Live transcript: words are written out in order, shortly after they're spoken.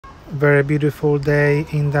Very beautiful day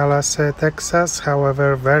in Dallas, Texas,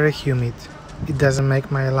 however very humid. It doesn't make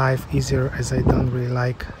my life easier as I don't really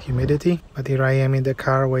like humidity, but here I am in the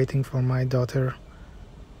car waiting for my daughter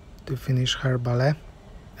to finish her ballet,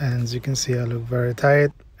 and as you can see I look very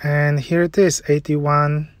tired. And here it is,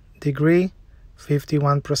 81 degree,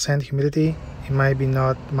 51% humidity. It might be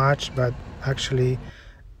not much, but actually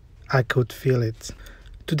I could feel it.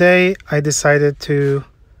 Today I decided to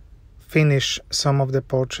finish some of the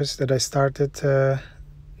portraits that I started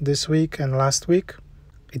this week and last week.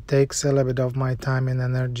 It takes a little bit of my time and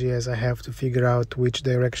energy as I have to figure out which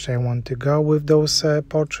direction I want to go with those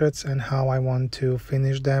portraits and how I want to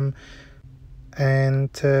finish them.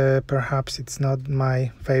 And perhaps it's not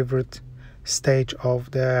my favorite stage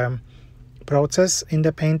of the process in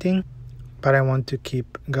the painting, but I want to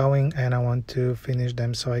keep going and I want to finish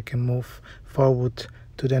them so I can move forward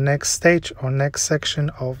to the next stage or next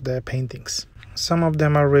section of the paintings. Some of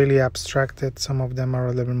them are really abstracted, some of them are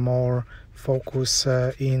a little more focused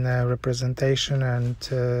in representation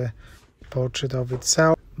and portrait of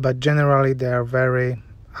itself, but generally they are very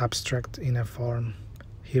abstract in a form.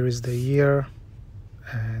 Here is the year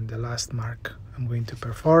and the last mark I'm going to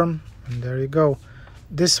perform, and there you go.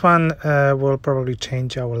 This one will probably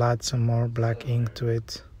change. I will add some more black ink to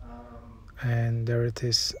it, and there it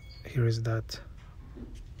is. Here is that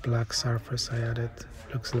black surface I added.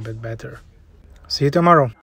 Looks a little bit better. See you tomorrow.